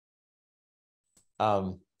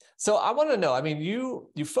So I want to know, I mean,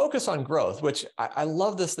 you focus on growth, which I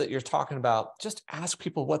love this, that you're talking about. Just ask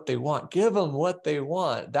people what they want, give them what they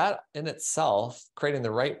want. That in itself, creating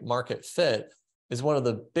the right market fit, is one of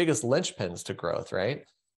the biggest linchpins to growth, right?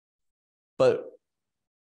 But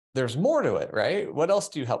there's more to it, right? What else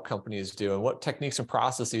do you help companies do? And what techniques and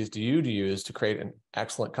processes do you use to create an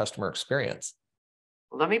excellent customer experience?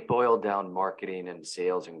 Let me boil down marketing and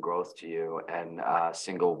sales and growth to you in a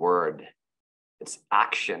single word. It's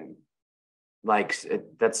action.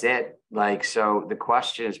 That's it. So the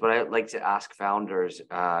question is, what I like to ask founders,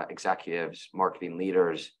 executives, marketing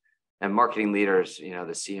leaders, and marketing leaders, the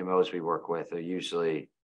CMOs we work with are usually,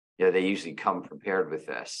 they usually come prepared with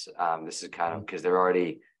this. This is kind of because they're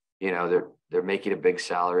already, they're making a big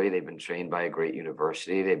salary. They've been trained by a great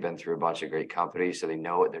university. They've been through a bunch of great companies, so they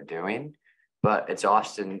know what they're doing. But it's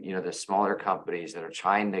often, the smaller companies that are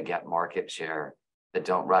trying to get market share that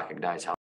don't recognize how